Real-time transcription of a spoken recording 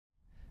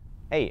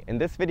Hey, in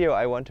this video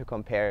I want to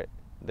compare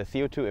the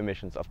CO2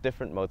 emissions of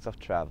different modes of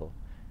travel.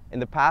 In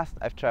the past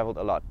I've traveled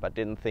a lot but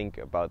didn't think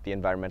about the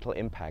environmental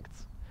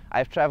impacts.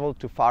 I've traveled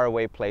to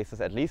faraway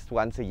places at least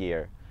once a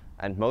year,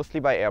 and mostly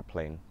by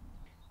airplane.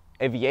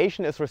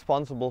 Aviation is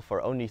responsible for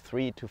only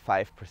 3 to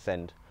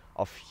 5%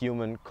 of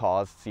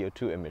human-caused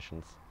CO2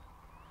 emissions.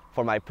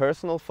 For my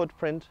personal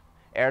footprint,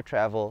 air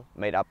travel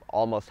made up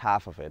almost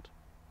half of it.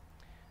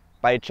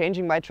 By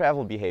changing my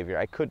travel behavior,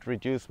 I could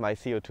reduce my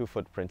CO2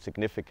 footprint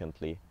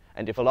significantly.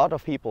 And if a lot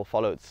of people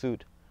followed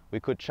suit, we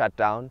could shut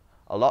down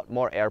a lot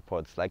more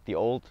airports like the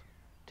old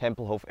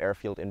Tempelhof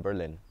airfield in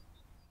Berlin.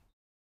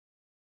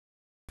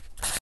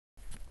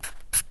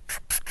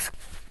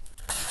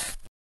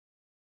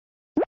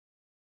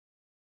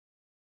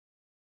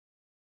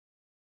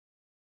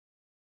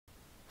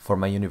 For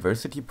my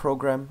university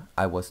program,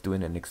 I was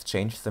doing an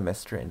exchange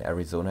semester in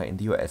Arizona in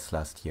the US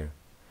last year.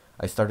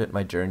 I started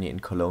my journey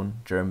in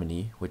Cologne,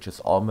 Germany, which is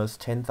almost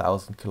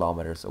 10,000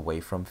 kilometers away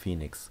from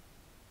Phoenix.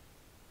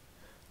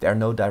 There are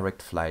no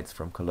direct flights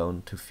from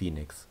Cologne to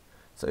Phoenix,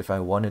 so if I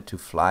wanted to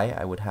fly,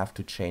 I would have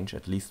to change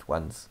at least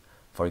once,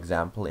 for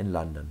example in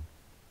London.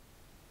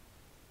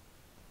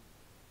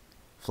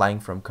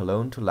 Flying from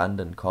Cologne to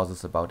London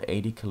causes about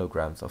 80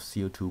 kilograms of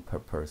CO2 per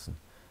person,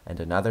 and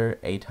another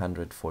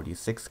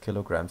 846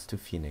 kilograms to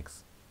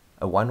Phoenix.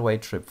 A one-way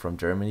trip from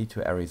Germany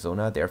to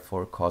Arizona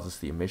therefore causes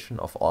the emission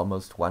of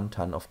almost 1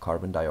 ton of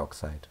carbon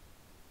dioxide.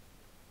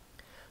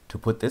 To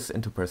put this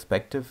into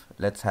perspective,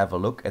 let's have a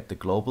look at the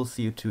global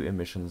CO2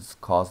 emissions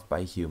caused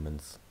by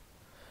humans.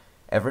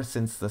 Ever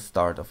since the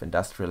start of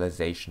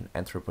industrialization,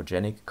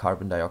 anthropogenic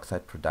carbon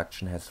dioxide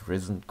production has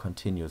risen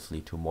continuously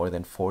to more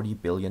than 40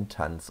 billion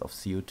tons of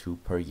CO2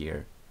 per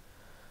year.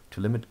 To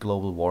limit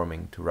global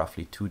warming to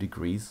roughly 2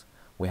 degrees,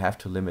 we have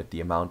to limit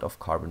the amount of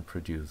carbon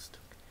produced.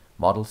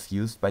 Models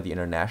used by the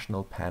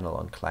International Panel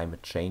on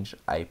Climate Change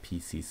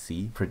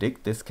 (IPCC)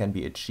 predict this can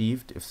be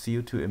achieved if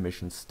CO2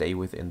 emissions stay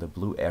within the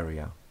blue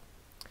area.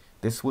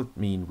 This would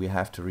mean we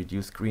have to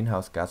reduce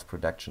greenhouse gas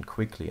production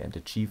quickly and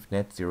achieve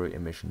net zero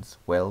emissions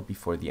well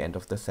before the end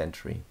of the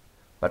century.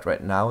 But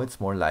right now it's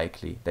more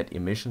likely that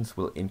emissions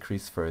will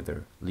increase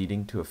further,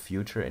 leading to a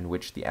future in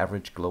which the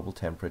average global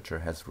temperature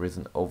has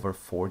risen over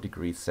 4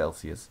 degrees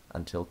Celsius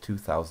until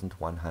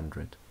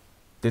 2100.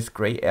 This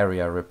gray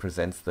area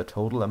represents the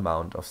total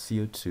amount of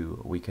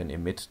CO2 we can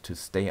emit to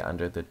stay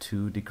under the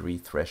 2-degree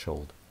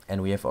threshold,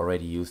 and we have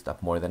already used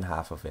up more than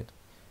half of it.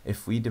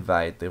 If we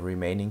divide the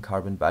remaining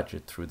carbon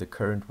budget through the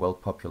current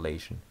world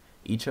population,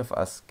 each of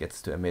us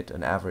gets to emit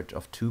an average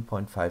of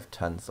 2.5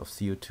 tons of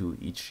CO2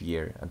 each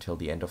year until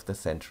the end of the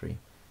century.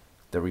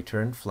 The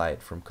return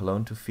flight from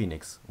Cologne to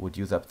Phoenix would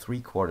use up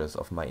 3/4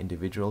 of my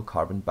individual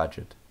carbon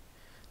budget.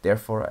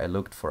 Therefore, I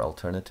looked for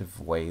alternative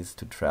ways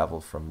to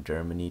travel from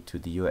Germany to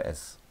the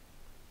US.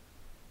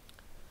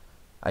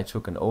 I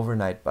took an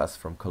overnight bus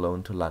from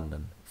Cologne to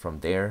London. From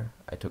there,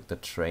 I took the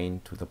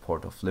train to the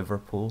port of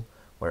Liverpool,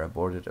 where I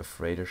boarded a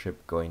freighter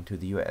ship going to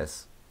the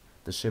US.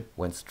 The ship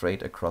went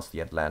straight across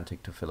the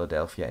Atlantic to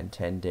Philadelphia in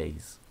 10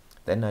 days.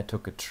 Then I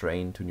took a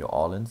train to New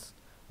Orleans,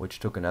 which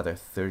took another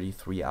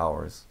 33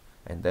 hours,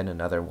 and then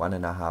another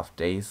 1.5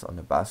 days on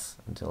a bus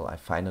until I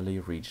finally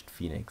reached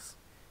Phoenix.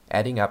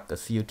 Adding up the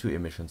CO2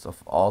 emissions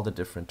of all the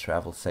different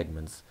travel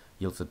segments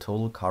yields a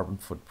total carbon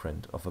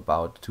footprint of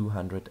about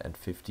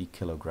 250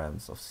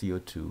 kilograms of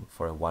CO2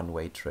 for a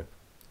one-way trip.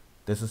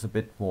 This is a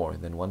bit more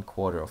than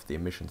 1/4 of the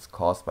emissions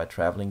caused by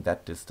traveling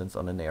that distance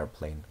on an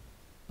airplane.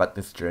 But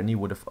this journey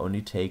would have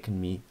only taken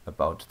me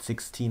about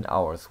 16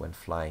 hours when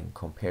flying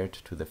compared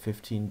to the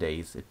 15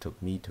 days it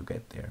took me to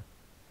get there.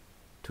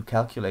 To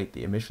calculate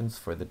the emissions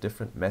for the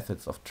different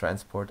methods of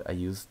transport, I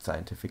used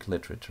scientific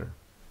literature.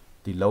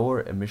 The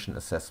lower emission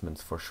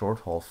assessments for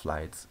short-haul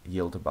flights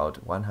yield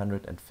about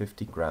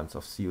 150 grams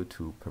of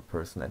CO2 per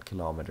person and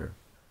kilometer.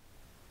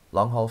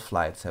 Long-haul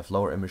flights have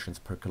lower emissions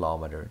per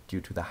kilometer due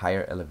to the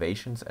higher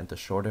elevations and the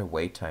shorter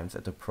wait times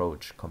at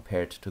approach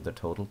compared to the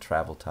total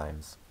travel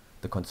times.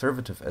 The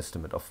conservative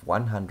estimate of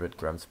 100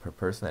 grams per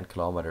person and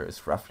kilometer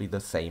is roughly the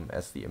same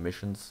as the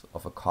emissions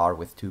of a car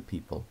with 2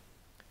 people.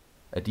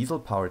 A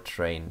diesel-powered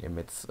train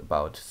emits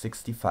about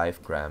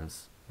 65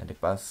 grams and a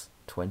bus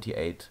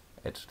 28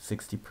 at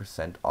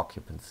 60%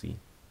 occupancy.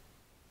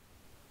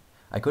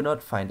 I could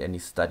not find any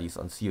studies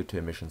on CO2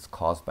 emissions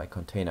caused by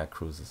container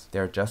cruises.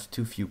 There are just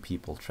too few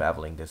people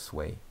traveling this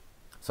way.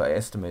 So I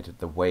estimated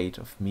the weight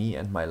of me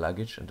and my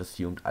luggage and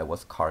assumed I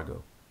was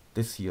cargo.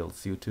 This yields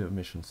CO2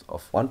 emissions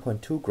of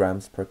 1.2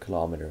 grams per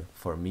kilometer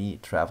for me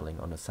traveling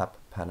on a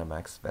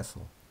sub-Panamax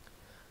vessel.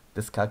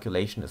 This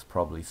calculation is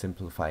probably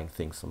simplifying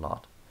things a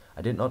lot.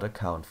 I did not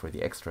account for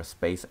the extra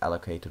space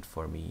allocated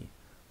for me,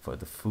 for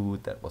the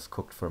food that was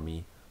cooked for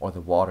me, or the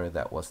water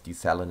that was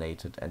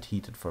desalinated and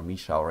heated for me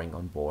showering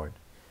on board.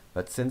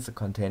 But since a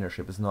container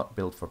ship is not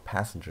built for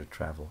passenger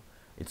travel,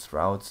 its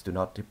routes do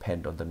not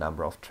depend on the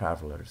number of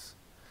travelers.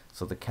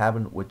 So the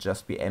cabin would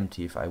just be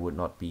empty if I would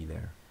not be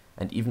there.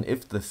 And even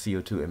if the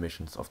CO2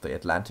 emissions of the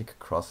Atlantic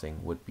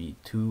crossing would be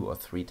 2 or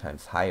 3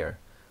 times higher,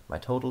 my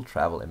total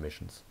travel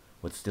emissions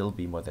would still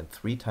be more than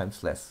 3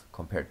 times less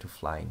compared to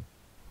flying.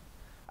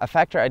 A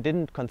factor I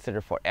didn't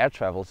consider for air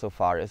travel so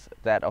far is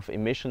that of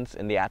emissions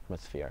in the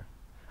atmosphere.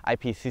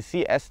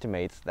 IPCC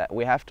estimates that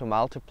we have to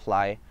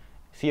multiply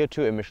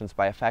CO2 emissions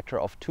by a factor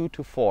of 2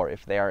 to 4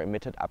 if they are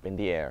emitted up in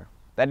the air.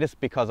 That is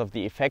because of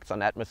the effects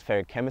on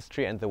atmospheric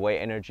chemistry and the way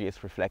energy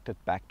is reflected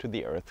back to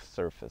the Earth's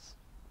surface.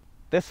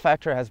 This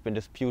factor has been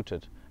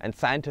disputed, and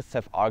scientists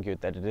have argued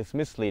that it is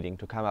misleading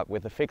to come up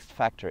with a fixed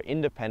factor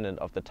independent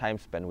of the time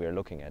span we are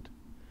looking at.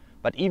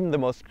 But even the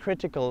most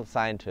critical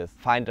scientists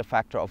find a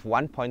factor of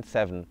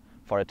 1.7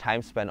 for a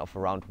time span of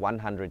around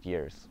 100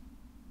 years.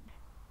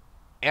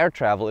 Air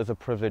travel is a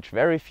privilege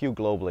very few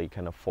globally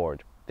can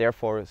afford.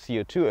 Therefore,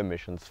 CO2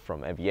 emissions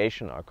from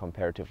aviation are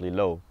comparatively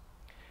low.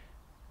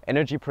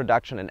 Energy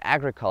production and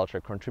agriculture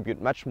contribute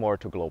much more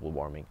to global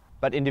warming.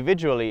 But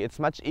individually, it's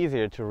much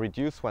easier to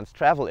reduce one's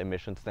travel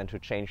emissions than to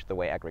change the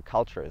way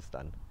agriculture is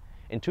done.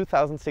 In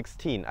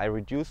 2016, I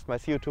reduced my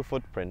CO2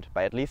 footprint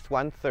by at least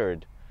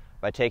 1/3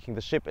 by taking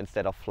the ship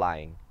instead of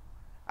flying.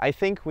 I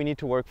think we need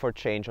to work for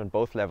change on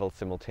both levels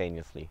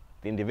simultaneously,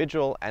 the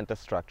individual and the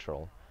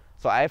structural.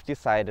 So I have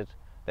decided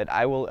that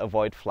I will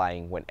avoid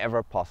flying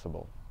whenever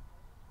possible.